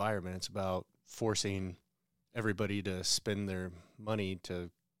helping the environment. It's about forcing everybody to spend their money to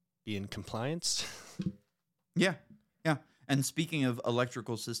be in compliance. Yeah. And speaking of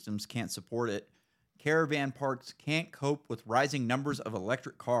electrical systems can't support it, caravan parks can't cope with rising numbers of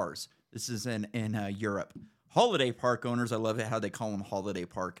electric cars. This is in Europe. Holiday park owners, I love it how they call them holiday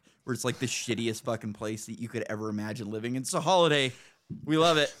park, where it's like the shittiest fucking place that you could ever imagine living. It's a holiday. We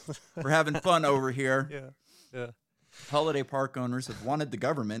love it. We're having fun over here. Yeah. Holiday park owners have warned the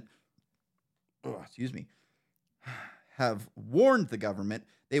government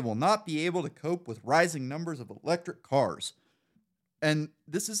they will not be able to cope with rising numbers of electric cars. And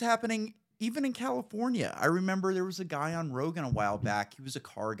this is happening even in California. I remember there was a guy on Rogan a while back. He was a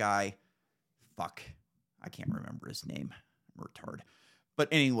car guy. Fuck. I can't remember his name. I'm retarded. But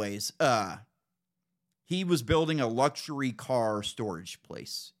anyways, he was building a luxury car storage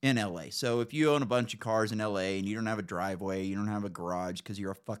place in LA. So if you own a bunch of cars in LA and you don't have a driveway, you don't have a garage because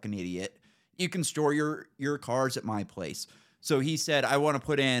you're a fucking idiot, you can store your cars at my place. So he said, I want to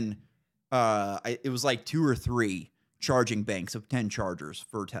put in, it was like 2 or 3 charging banks of 10 chargers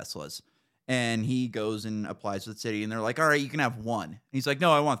for Teslas. And he goes and applies to the city, and they're like, all right, you can have 1. And he's like,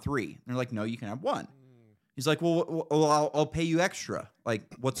 no, I want 3. And they're like, no, you can have 1. He's like, well, I'll pay you extra. Like,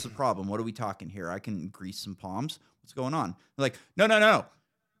 what's the problem? What are we talking here? I can grease some palms. What's going on? They're like, no.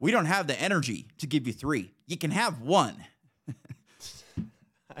 We don't have the energy to give you 3. You can have 1.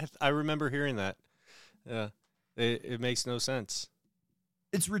 I remember hearing that. Yeah. It makes no sense.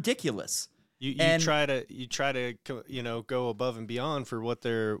 It's ridiculous. You try to go above and beyond for what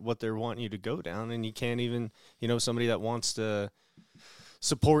they're wanting you to go down, and you can't even, somebody that wants to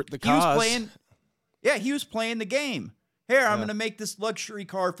support the cause. He was playing the game. Here, I'm going to make this luxury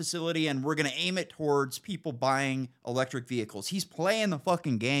car facility, and we're going to aim it towards people buying electric vehicles. He's playing the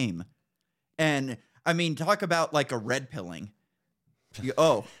fucking game. And, I mean, talk about like a red pilling.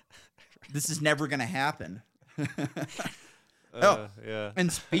 This is never going to happen. Yeah.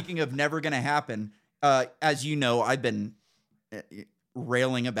 And speaking of never going to happen, as you know, I've been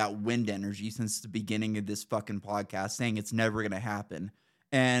railing about wind energy since the beginning of this fucking podcast, saying it's never going to happen.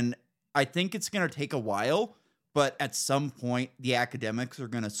 And I think it's going to take a while, but at some point, the academics are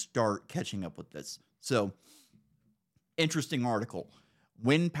going to start catching up with this. So, interesting article.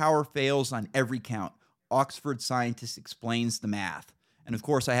 Wind power fails on every count. Oxford scientist explains the math. And of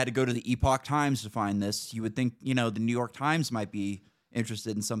course, I had to go to the Epoch Times to find this. You would think, the New York Times might be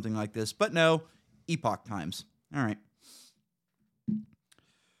interested in something like this, but no, Epoch Times. All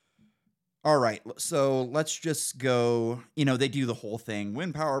right. So let's just go, they do the whole thing.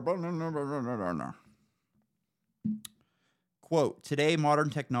 Wind power. Blah, blah, blah, blah, blah, blah. Quote, today, modern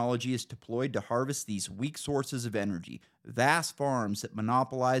technology is deployed to harvest these weak sources of energy. Vast farms that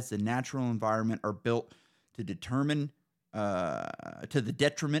monopolize the natural environment are built to the detriment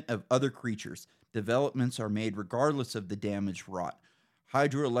of other creatures. Developments are made regardless of the damage wrought.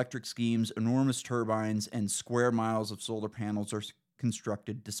 Hydroelectric schemes, enormous turbines, and square miles of solar panels are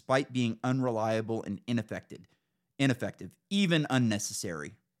constructed despite being unreliable and ineffective, even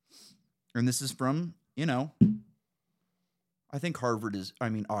unnecessary. And this is from, I think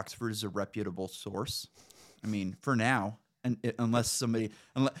Oxford is a reputable source. For now, and unless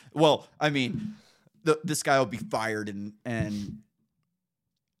this guy will be fired and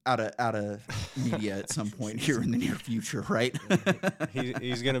out of media at some point here in the near future, right?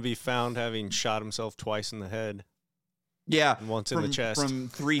 He's going to be found having shot himself twice in the head. Yeah, and once in the chest. From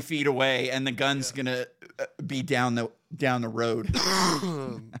 3 feet away, and the gun's gonna be down the road.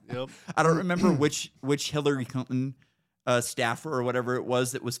 Yep. I don't remember which Hillary Clinton staffer or whatever it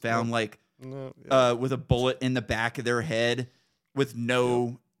was that was found with a bullet in the back of their head with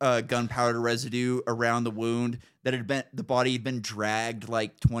no gunpowder residue around the wound. The body had been dragged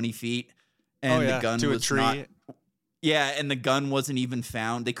like 20 feet, and the gun to was a tree. And the gun wasn't even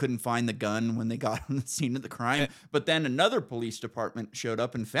found. They couldn't find the gun when they got on the scene of the crime. But then another police department showed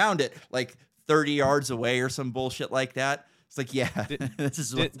up and found it like 30 yards away or some bullshit like that. It's like, this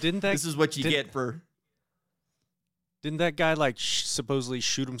is what you get for. Didn't that guy like supposedly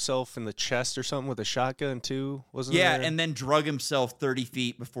shoot himself in the chest or something with a shotgun too? Wasn't there? And then drug himself 30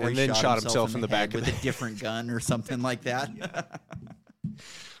 feet before he shot himself in the back with a different gun or something like that.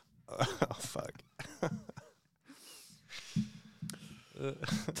 Oh fuck.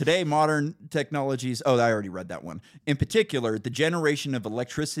 Today, modern technologies... Oh, I already read that one. In particular, the generation of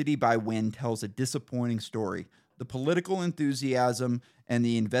electricity by wind tells a disappointing story. The political enthusiasm and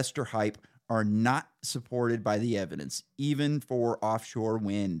the investor hype are not supported by the evidence, even for offshore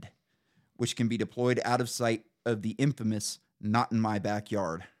wind, which can be deployed out of sight of the infamous "not in my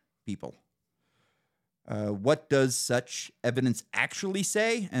backyard" people. What does such evidence actually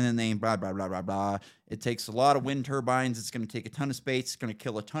say? And then they blah, blah, blah, blah, blah. It takes a lot of wind turbines. It's going to take a ton of space. It's going to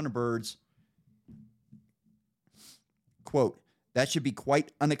kill a ton of birds. Quote, that should be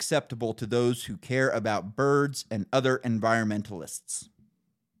quite unacceptable to those who care about birds and other environmentalists.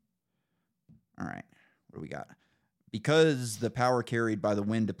 All right, what do we got? Because the power carried by the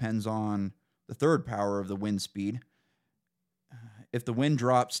wind depends on the third power of the wind speed. If the wind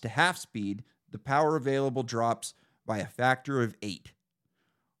drops to half speed, the power available drops by a factor of 8.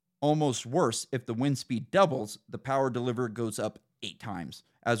 Almost worse, if the wind speed doubles, the power delivered goes up 8 times.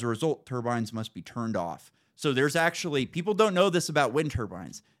 As a result, turbines must be turned off. So there's actually, people don't know this about wind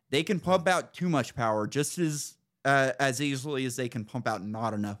turbines. They can pump out too much power just as easily as they can pump out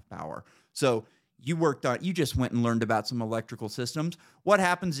not enough power. So you just went and learned about some electrical systems. What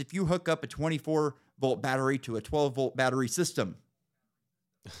happens if you hook up a 24-volt battery to a 12-volt battery system?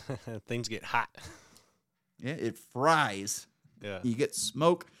 Things get hot. Yeah, it fries. Yeah. You get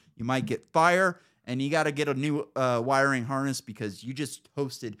smoke, you might get fire, and you got to get a new wiring harness because you just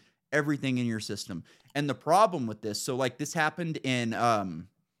toasted everything in your system. And the problem with this, so like this happened in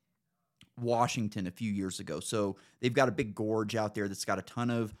Washington a few years ago. So they've got a big gorge out there that's got a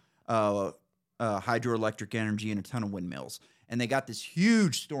ton of hydroelectric energy and a ton of windmills. And they got this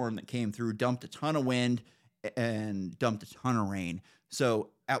huge storm that came through, dumped a ton of wind and dumped a ton of rain. So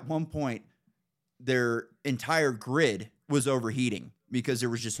at one point, their entire grid was overheating because there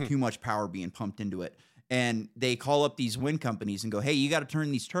was just too much power being pumped into it. And they call up these wind companies and go, hey, you got to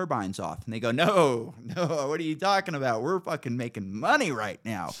turn these turbines off. And they go, no, what are you talking about? We're fucking making money right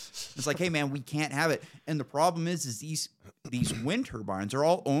now. It's like, hey, man, we can't have it. And the problem is these wind turbines are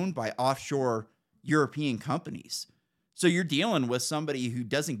all owned by offshore European companies. So you're dealing with somebody who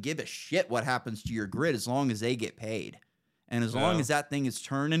doesn't give a shit what happens to your grid as long as they get paid. And as long as that thing is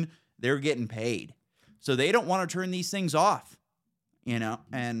turning, they're getting paid. So they don't want to turn these things off,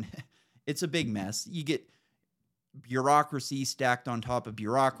 and it's a big mess. You get bureaucracy stacked on top of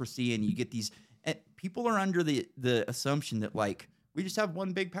bureaucracy, and you get these people are under the assumption that like we just have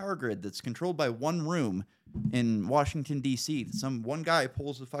one big power grid that's controlled by one room in Washington, D.C. Some one guy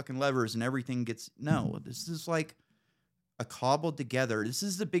pulls the fucking levers and everything gets this is like a cobbled together. This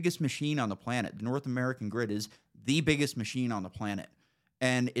is the biggest machine on the planet. The North American grid is the biggest machine on the planet.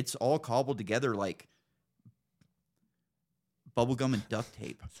 And it's all cobbled together like bubblegum and duct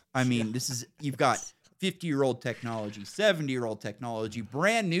tape. I mean, you've got 50-year-old technology, 70-year-old technology,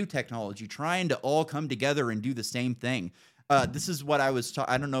 brand new technology trying to all come together and do the same thing. This is what I was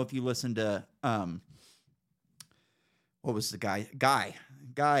I don't know if you listened to what was the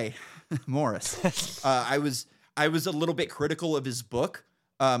Guy Morris. I was a little bit critical of his book.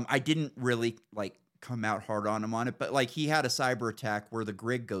 I didn't really like come out hard on him on it, but like he had a cyber attack where the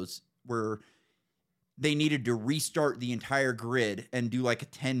grid where they needed to restart the entire grid and do like a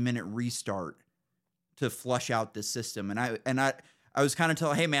 10-minute restart to flush out the system. And I was kind of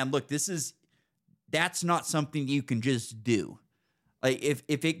telling, hey man, look, that's not something you can just do. Like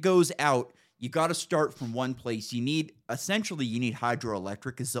if it goes out, you got to start from one place. You need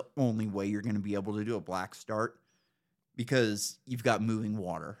hydroelectric is the only way you're going to be able to do a black start because you've got moving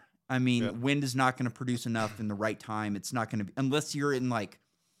water. I mean, wind is not going to produce enough in the right time. It's not going to be, unless you're in like,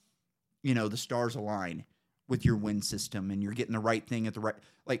 the stars align with your wind system and you're getting the right thing at the right,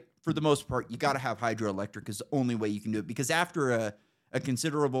 like for the most part, you got to have hydroelectric is the only way you can do it because after a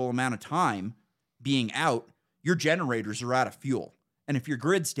considerable amount of time being out, your generators are out of fuel. And if your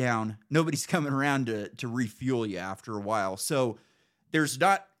grid's down, nobody's coming around to refuel you after a while. So there's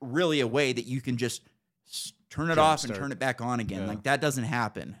not really a way that you can just turn it off and turn it back on again. Like that doesn't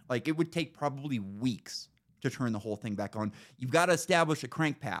happen. Like it would take probably weeks to turn the whole thing back on. You've got to establish a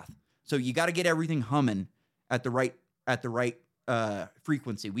crank path. So you got to get everything humming at the right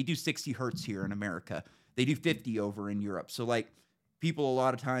frequency. We do 60 hertz here in America. They do 50 over in Europe. So like people a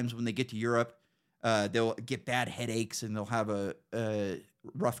lot of times when they get to Europe, they'll get bad headaches and they'll have a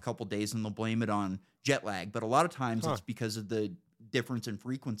rough couple days and they'll blame it on jet lag. But a lot of times it's because of the difference in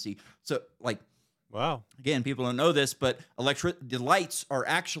frequency. So like, wow. Again, people don't know this, but the lights are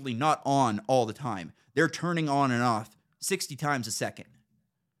actually not on all the time. They're turning on and off 60 times a second.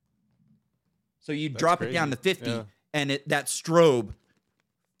 So you drop it down to 50 and that strobe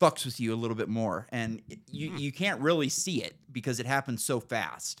fucks with you a little bit more. And you can't really see it because it happens so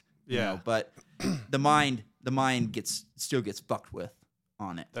fast. You know, but the mind still gets fucked with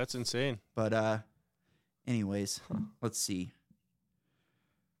on it. That's insane. But anyways, let's see.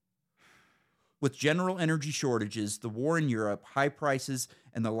 With general energy shortages, the war in Europe, high prices,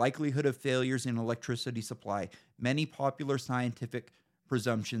 and the likelihood of failures in electricity supply, many popular scientific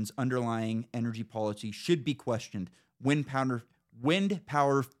presumptions underlying energy policy should be questioned. Wind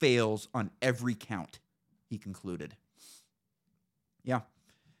power fails on every count, he concluded. Yeah.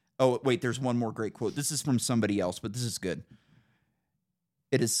 Oh, wait, there's one more great quote. This is from somebody else, but this is good.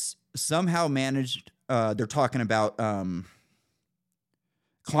 It is somehow managed, they're talking about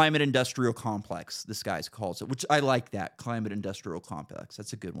climate industrial complex, this guy calls it, which I like that, climate industrial complex.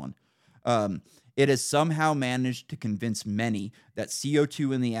 That's a good one. It has somehow managed to convince many that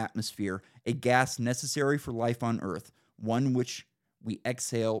CO2 in the atmosphere, a gas necessary for life on Earth, one which we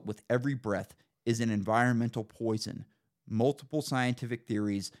exhale with every breath, is an environmental poison. Multiple scientific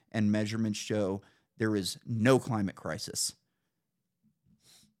theories and measurements show there is no climate crisis.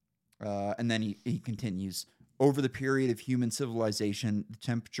 And then he continues. Over the period of human civilization, the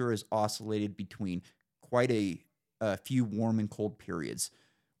temperature has oscillated between quite a few warm and cold periods,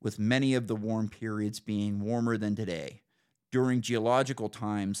 with many of the warm periods being warmer than today. During geological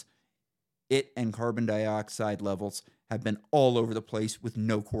times, it and carbon dioxide levels have been all over the place with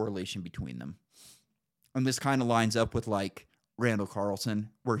no correlation between them. And this kind of lines up with like Randall Carlson,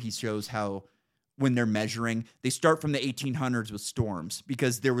 where he shows how when they're measuring, they start from the 1800s with storms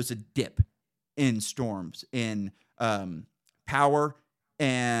because there was a dip in storms, in power,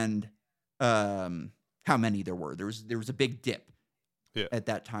 and how many there were. There was a big dip at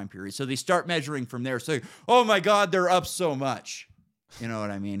that time period. So they start measuring from there, saying, "Oh my God, they're up so much." You know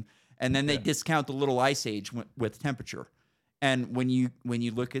what I mean? And then they discount the little ice age with temperature. And when you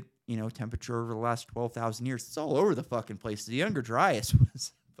look at temperature over the last 12,000 years, it's all over the fucking place. The Younger Dryas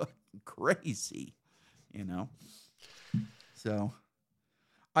was fucking crazy, So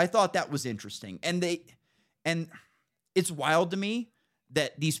I thought that was interesting. And it's wild to me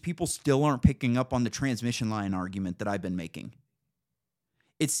that these people still aren't picking up on the transmission line argument that I've been making.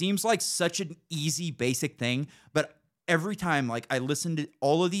 It seems like such an easy, basic thing, but every time I listen to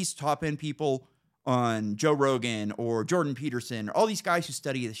all of these top end people on Joe Rogan or Jordan Peterson, or all these guys who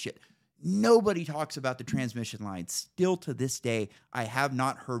study this shit, nobody talks about the transmission line. Still to this day, I have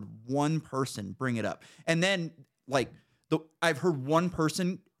not heard one person bring it up. And then I've heard one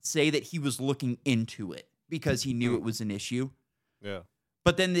person say that he was looking into it because he knew it was an issue. Yeah.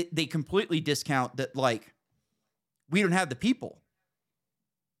 But then they completely discount that, we don't have the people.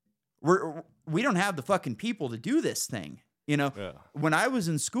 We don't have the fucking people to do this thing. When I was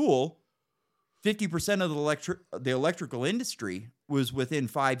in school, 50% of the electrical industry was within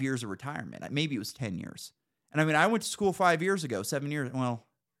 5 years of retirement. Maybe it was 10 years. And I went to school 5 years ago, 7 years. Well,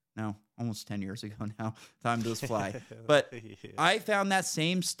 no, almost 10 years ago now. Time does fly. But I found that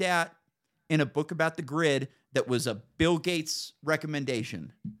same stat in a book about the grid that was a Bill Gates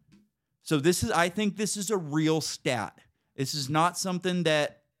recommendation. So I think this is a real stat. This is not something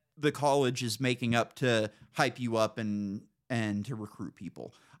that the college is making up to hype you up and to recruit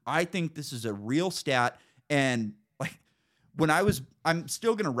people. I think this is a real stat. And I'm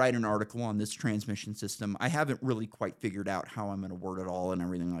still going to write an article on this transmission system. I haven't really quite figured out how I'm going to word it all and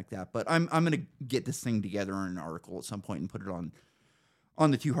everything like that. But I'm going to get this thing together in an article at some point and put it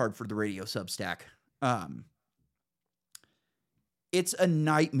on the Too Hard for the Radio Substack. It's a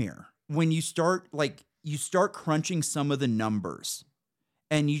nightmare when you start crunching some of the numbers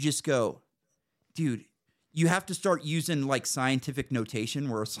and you just go, dude, you have to start using like scientific notation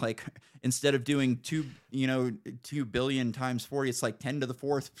where it's like instead of doing 2 billion times 40, it's like 10 to the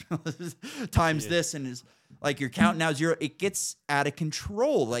fourth times this, and is like you're counting now 0. It gets out of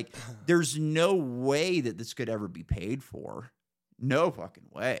control. Like there's no way that this could ever be paid for. No fucking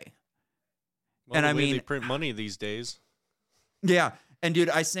way. Well, and I mean, they print money these days. Yeah. And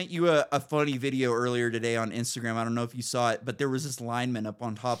dude, I sent you a funny video earlier today on Instagram. I don't know if you saw it, but there was this lineman up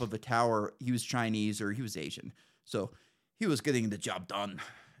on top of a tower. He was Chinese or he was Asian. So he was getting the job done.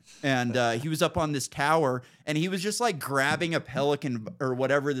 And he was up on this tower and he was just like grabbing a pelican or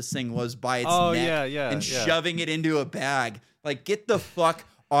whatever this thing was by its neck and shoving it into a bag. Like, get the fuck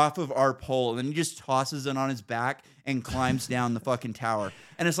off of our pole. And then he just tosses it on his back and climbs down the fucking tower.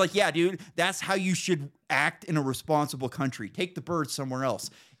 And it's like, yeah, dude, that's how you should act in a responsible country. Take the bird somewhere else.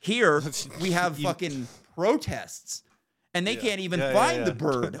 Here, we have fucking protests. And they can't even find the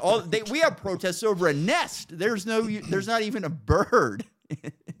bird. We have protests over a nest. There's not even a bird.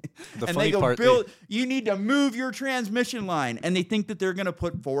 And they go, you need to move your transmission line. And they think that they're going to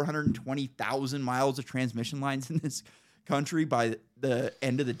put 420,000 miles of transmission lines in this country by the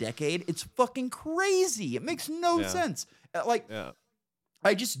end of the decade. It's fucking crazy. It makes no sense.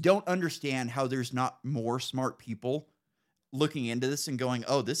 I just don't understand how there's not more smart people looking into this and going,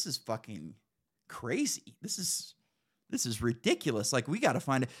 oh, this is fucking crazy. This is ridiculous. Like, we got to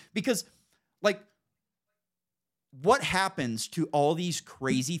find it. Because, like, what happens to all these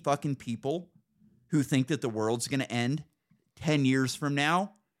crazy fucking people who think that the world's going to end 10 years from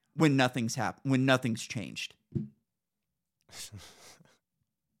now when nothing's happened, when nothing's changed?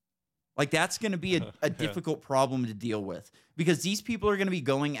 Like, that's going to be a difficult problem to deal with because these people are going to be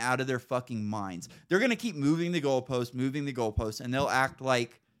going out of their fucking minds. They're going to keep moving the goalposts, and they'll act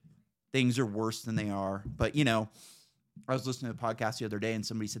like things are worse than they are. But, you know, I was listening to a podcast the other day, and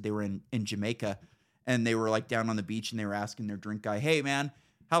somebody said they were in Jamaica, and they were, like, down on the beach, and they were asking their drink guy, hey, man,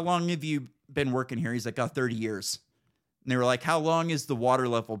 how long have you been working here? He's like, 30 years. And they were like, how long has the water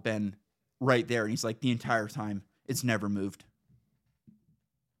level been right there? And he's like, the entire time. It's never moved.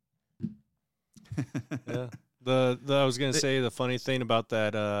 Yeah. I was gonna say the funny thing about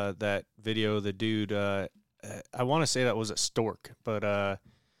that video, the dude, I want to say that was a stork, but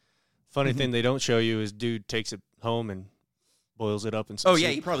funny thing they don't show you is dude takes it home and boils it up in some soup.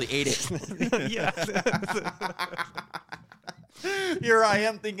 He probably ate it. Yeah. Here I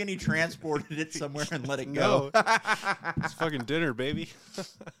am thinking he transported it somewhere and let it go. No. It's fucking dinner, baby.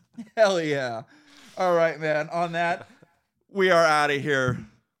 Hell yeah. All right, man. On that, we are out of here.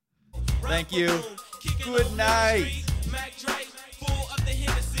 Thank you. Good night. Full of the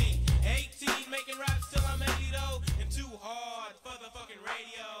Hennessy. 18 making raps till I'm 80 and too hard.